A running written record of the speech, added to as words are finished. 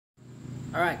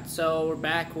Alright, so we're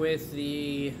back with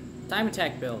the time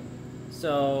attack build.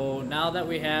 So now that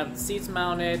we have the seats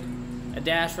mounted, a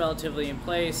dash relatively in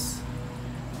place,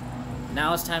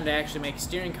 now it's time to actually make a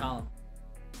steering column.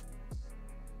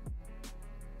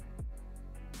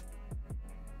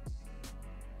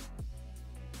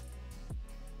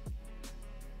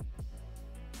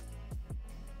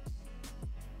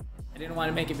 I didn't want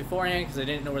to make it beforehand because I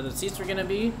didn't know where the seats were going to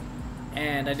be,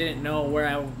 and I didn't know where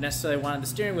I necessarily wanted the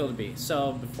steering wheel to be.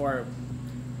 So before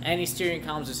any steering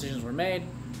column decisions were made,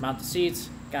 mount the seats,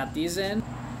 got these in.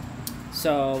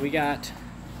 So we got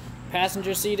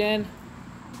passenger seat in,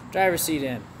 driver's seat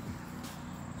in,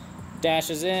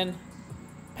 dash is in.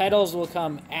 Pedals will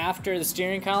come after the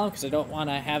steering column because I don't want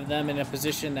to have them in a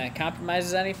position that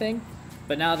compromises anything.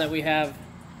 But now that we have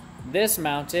this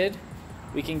mounted,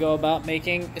 we can go about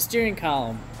making a steering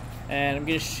column. And I'm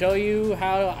going to show you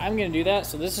how I'm going to do that.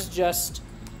 So this is just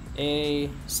a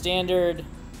standard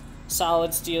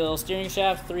solid steel steering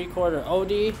shaft, 3/4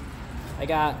 OD. I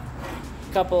got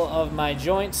a couple of my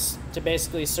joints to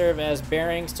basically serve as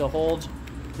bearings to hold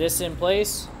this in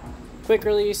place. Quick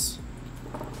release,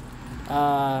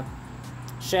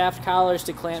 shaft collars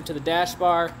to clamp to the dash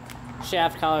bar,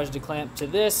 shaft collars to clamp to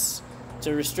this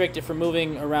to restrict it from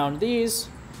moving around these,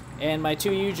 and my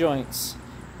 2 U-joints.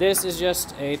 This is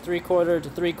just a 3/4 to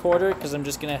 3/4 because I'm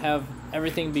just going to have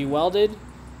everything be welded.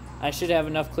 I should have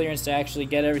enough clearance to actually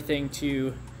get everything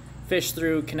to fish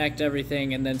through, connect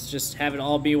everything, and then just have it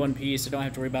all be one piece. I don't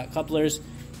have to worry about couplers.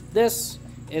 This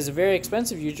is a very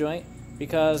expensive U-joint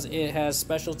because it has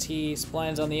specialty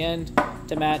splines on the end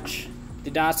to match the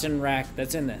Datsun rack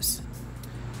that's in this.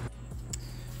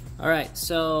 Alright,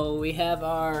 so we have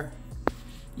our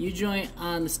U-joint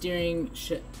on the steering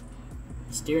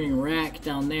rack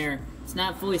down there. It's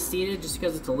not fully seated just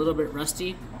because it's a little bit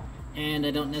rusty, and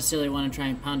I don't necessarily want to try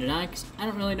and pound it on because I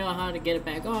don't really know how to get it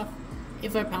back off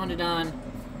if I pound it on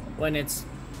when it's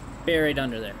buried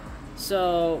under there.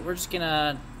 So we're just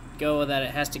gonna go that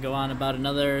it has to go on about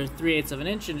another 3/8 of an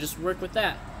inch and just work with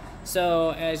that.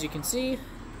 So as you can see,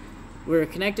 we're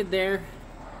connected there.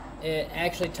 It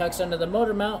actually tucks under the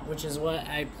motor mount, which is what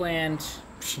I planned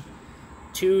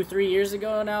 2-3 years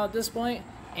ago now at this point,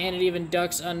 and it even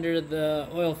ducks under the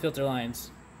oil filter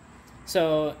lines.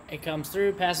 So it comes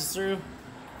through, passes through,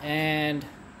 and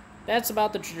that's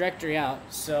about the trajectory out.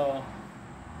 So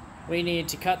we need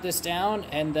to cut this down,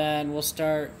 and then we'll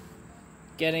start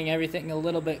getting everything a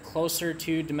little bit closer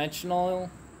to dimensionally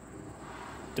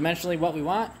what we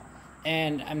want.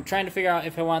 And I'm trying to figure out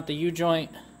if I want the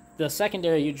U-joint, the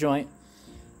secondary U-joint,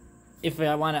 if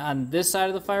I want it on this side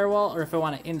of the firewall or if I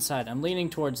want it inside. I'm leaning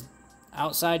towards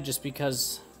outside just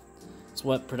because it's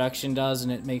what production does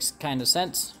and it makes kind of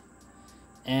sense.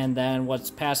 And then what's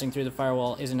passing through the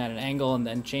firewall isn't at an angle and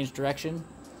then change direction.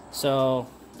 So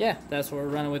yeah, that's what we're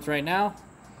running with right now,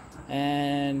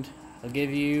 and I'll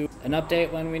give you an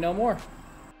update when we know more.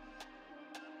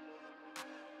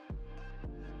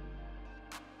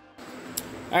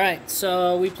 Alright,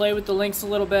 so we played with the links a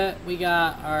little bit. We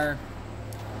got our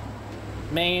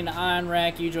main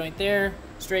on-rack U-joint there,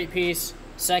 straight piece,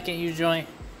 second U-joint.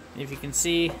 If you can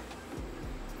see,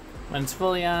 when it's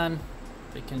fully on,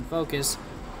 if it can focus,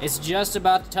 it's just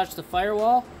about to touch the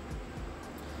firewall.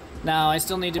 Now I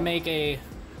still need to make a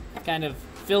kind of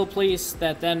fill piece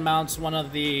that then mounts one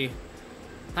of the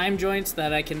heim joints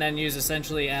that I can then use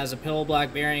essentially as a pillow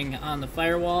block bearing on the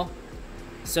firewall.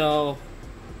 So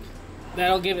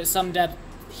that'll give it some depth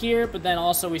here, but then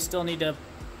also we still need to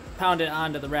pound it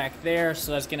onto the rack there,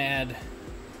 so that's gonna add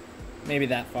maybe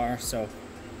that far. So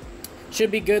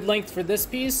should be good length for this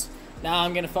piece. Now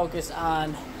I'm gonna focus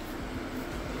on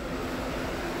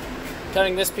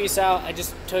cutting this piece out. I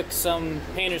just took some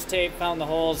painter's tape, found the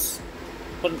holes,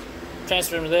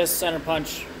 transferred them to this, center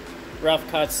punch, rough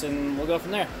cuts, and we'll go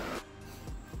from there.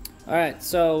 Alright,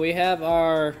 so we have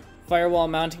our firewall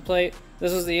mounting plate.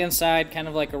 This is the inside, kind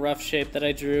of like a rough shape that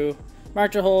I drew.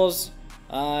 Marked the holes,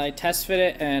 I test fit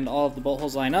it, and all of the bolt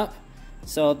holes line up.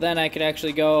 So then I could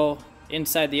actually go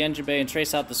inside the engine bay and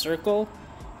trace out the circle.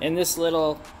 And this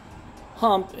little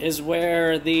hump is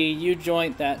where the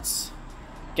U-joint that's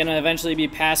gonna eventually be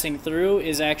passing through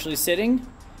is actually sitting.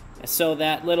 So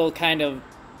that little kind of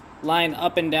line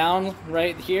up and down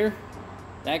right here,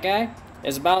 that guy,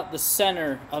 is about the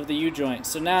center of the U-joint.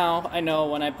 So now I know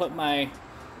when I put my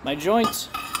joint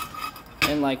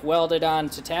and like weld it on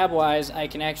to tab wise, I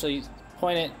can actually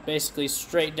point it basically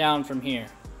straight down from here.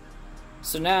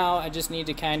 So now I just need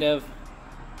to kind of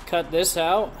cut this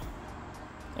out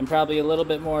and probably a little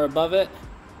bit more above it,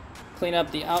 clean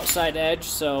up the outside edge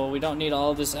so we don't need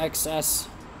all of this excess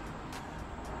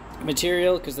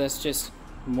material because that's just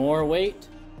more weight.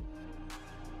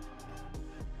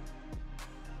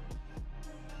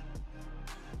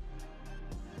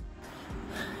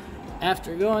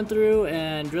 After going through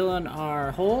and drilling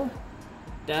our hole,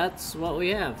 that's what we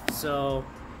have. So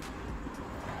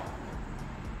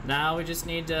now we just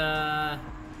need to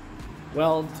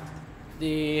weld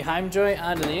the heim joint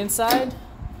onto the inside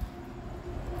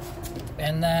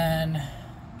and then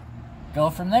go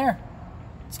from there.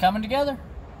 It's coming together.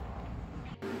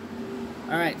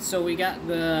 Alright, so we got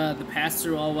the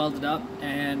pass-through all welded up,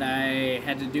 and I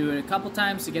had to do it a couple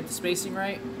times to get the spacing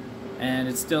right, and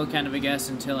it's still kind of a guess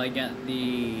until I get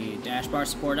the dash bar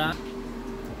support on.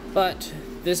 But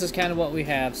this is kind of what we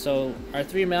have. So our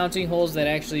 3 mounting holes that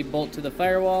actually bolt to the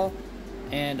firewall,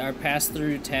 and our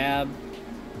pass-through tab,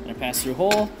 and our pass-through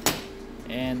hole,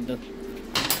 and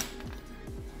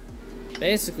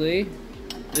basically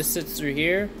this sits through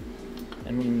here,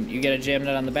 and you get a jam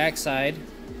nut on the back side,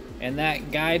 and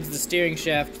that guides the steering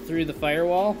shaft through the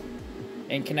firewall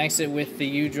and connects it with the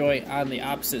U-joint on the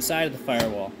opposite side of the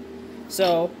firewall.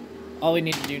 So all we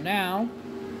need to do now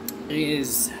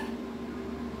is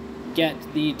get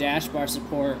the dash bar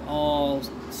support all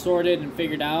sorted and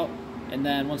figured out, and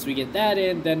then once we get that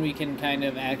in, then we can kind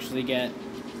of actually get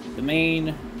the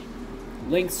main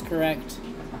links correct,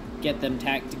 get them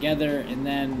tacked together, and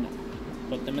then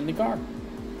put them in the car.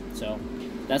 So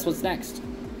that's what's next.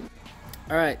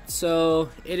 Alright, so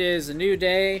it is a new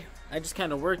day. I just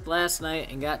kind of worked last night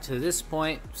and got to this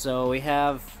point. So we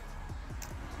have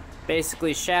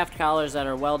basically shaft collars that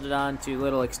are welded onto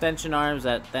little extension arms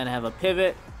that then have a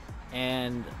pivot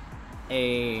and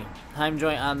a heim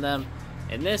joint on them.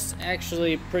 And this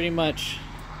actually pretty much,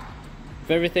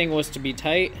 if everything was to be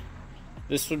tight,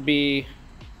 this would be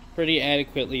pretty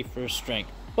adequately for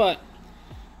strength. But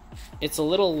it's a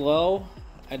little low.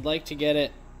 I'd like to get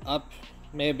it up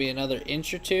maybe another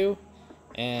inch or two,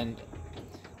 and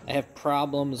I have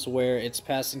problems where it's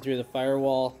passing through the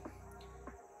firewall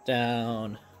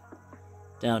down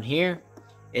here.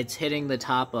 It's hitting the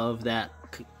top of that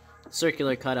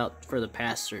circular cutout for the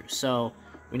pass-through. So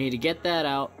we need to get that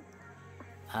out,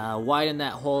 widen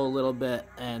that hole a little bit,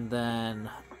 and then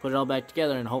put it all back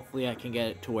together, and hopefully I can get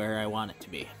it to where I want it to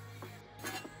be.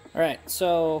 Alright,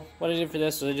 so what I did for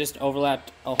this was I just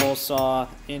overlapped a hole saw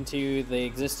into the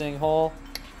existing hole,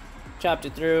 chopped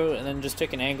it through, and then just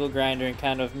took an angle grinder and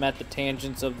kind of met the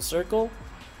tangents of the circle.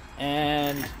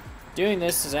 And doing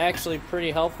this is actually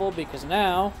pretty helpful because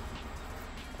now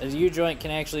a U-joint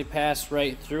can actually pass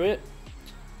right through it.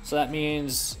 So that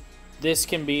means this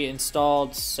can be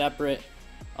installed separate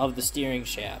of the steering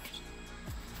shaft.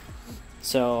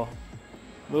 So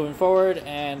moving forward,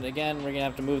 and again, we're gonna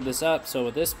have to move this up, so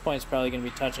at this point it's probably gonna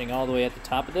be touching all the way at the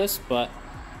top of this, but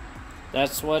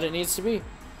that's what it needs to be.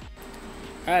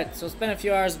 Alright, so it's been a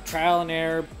few hours of trial and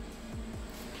error.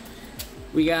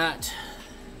 We got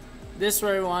this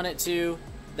where we want it to,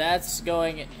 that's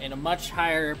going in a much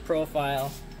higher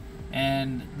profile,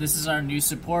 and this is our new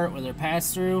support with our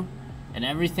pass-through, and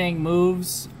everything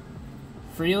moves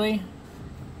freely.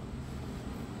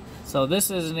 So this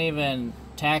isn't even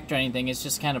tacked or anything, it's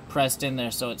just kind of pressed in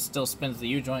there so it still spins the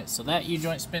U-joint. So that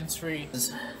U-joint spins free.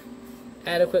 There's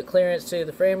adequate clearance to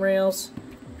the frame rails,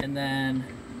 and then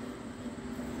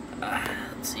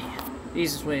let's see,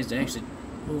 easiest way is to actually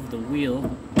move the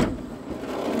wheel,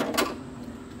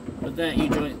 but that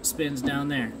U-joint spins down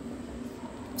there.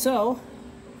 So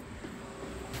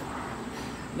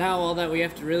now all that we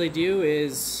have to really do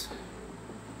is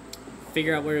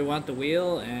figure out where we want the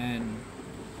wheel and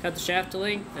cut the shaft to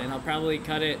length, and I'll probably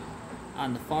cut it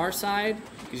on the far side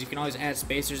because you can always add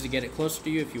spacers to get it closer to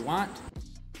you if you want.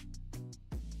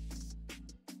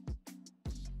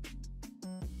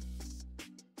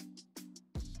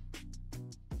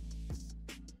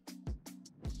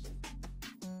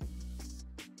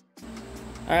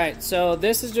 Alright, so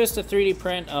this is just a 3D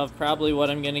print of probably what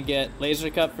I'm going to get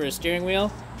laser cut for a steering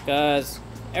wheel, because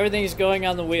everything's going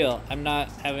on the wheel. I'm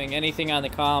not having anything on the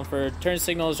column for turn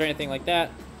signals or anything like that.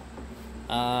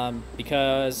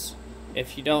 Because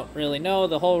if you don't really know,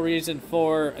 the whole reason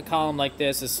for a column like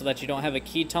this is so that you don't have a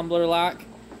key tumbler lock,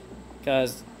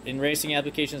 because in racing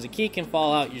applications a key can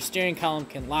fall out, your steering column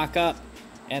can lock up,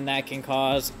 and that can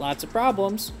cause lots of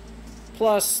problems.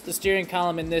 Plus the steering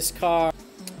column in this car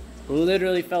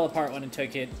literally fell apart when I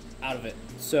took it out of it,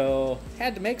 so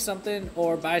had to make something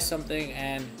or buy something,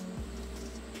 and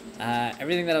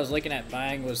everything that I was looking at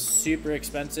buying was super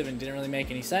expensive and didn't really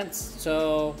make any sense.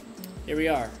 So here we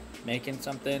are, making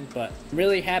something, but I'm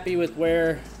really happy with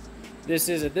where this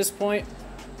is at this point.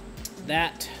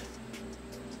 That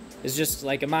is just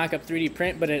like a mock-up 3D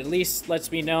print, but it at least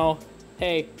lets me know,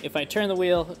 hey, if I turn the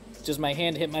wheel does my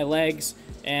hand hit my legs,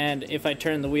 and if I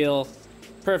turn the wheel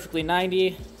perfectly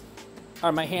 90,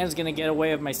 are my hands gonna get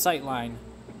away of my sight line?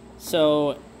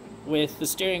 So with the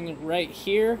steering right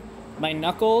here, my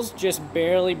knuckles just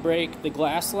barely break the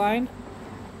glass line,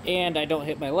 and I don't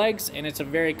hit my legs, and it's a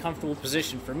very comfortable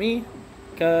position for me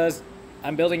because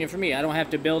I'm building it for me. I don't have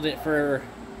to build it for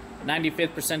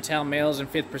 95th percentile males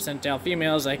and 5th percentile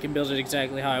females. I can build it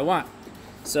exactly how I want.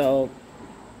 So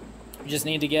we just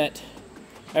need to get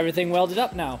everything welded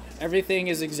up now. Everything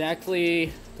is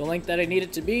exactly the length that I need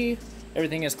it to be.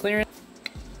 Everything is clearance.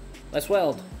 Let's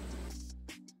weld.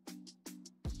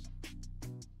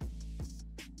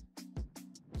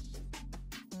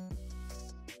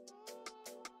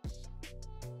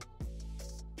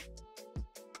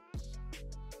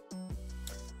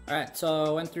 Alright, so I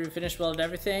went through, finished welded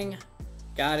everything,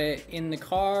 got it in the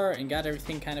car, and got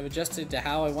everything kind of adjusted to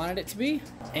how I wanted it to be.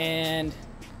 And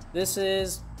this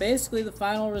is basically the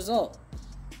final result.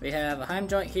 We have a heim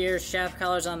joint here, shaft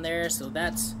collars on there, so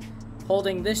that's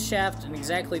holding this shaft in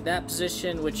exactly that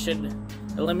position, which should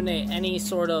eliminate any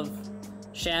sort of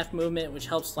shaft movement, which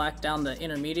helps lock down the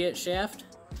intermediate shaft.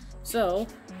 So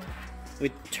we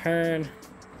turn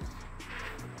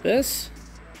this,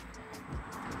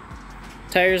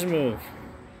 tires move.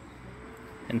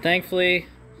 And thankfully,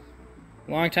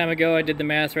 a long time ago I did the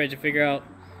math right to figure out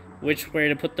which way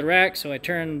to put the rack, so I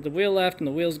turned the wheel left and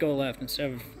the wheels go left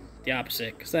instead of the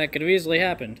opposite, because that could have easily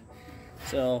happened.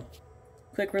 So,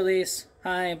 quick release,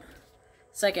 heim,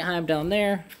 second heim down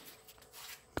there,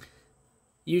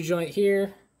 U-joint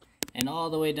here, and all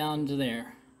the way down to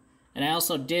there. And I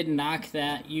also did knock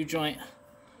that U-joint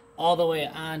all the way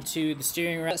onto the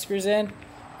steering rack screws in,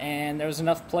 and there was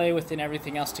enough play within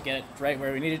everything else to get it right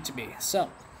where we need it to be. So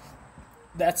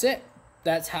that's it.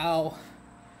 That's how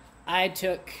I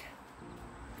took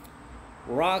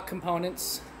raw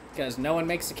components, because no one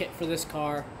makes a kit for this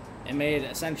car, and made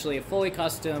essentially a fully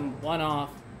custom, one-off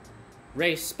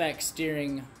race spec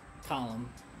steering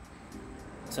column.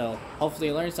 So hopefully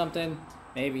you learned something.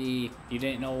 Maybe you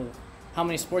didn't know how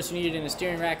many supports you needed in a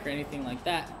steering rack or anything like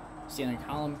that. Steering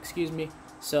column, excuse me.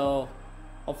 So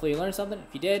hopefully you learned something.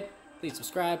 If you did, please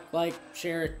subscribe, like,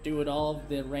 share, do what all of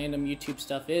the random YouTube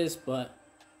stuff is, but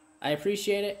I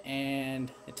appreciate it,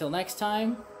 and until next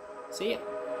time, see ya.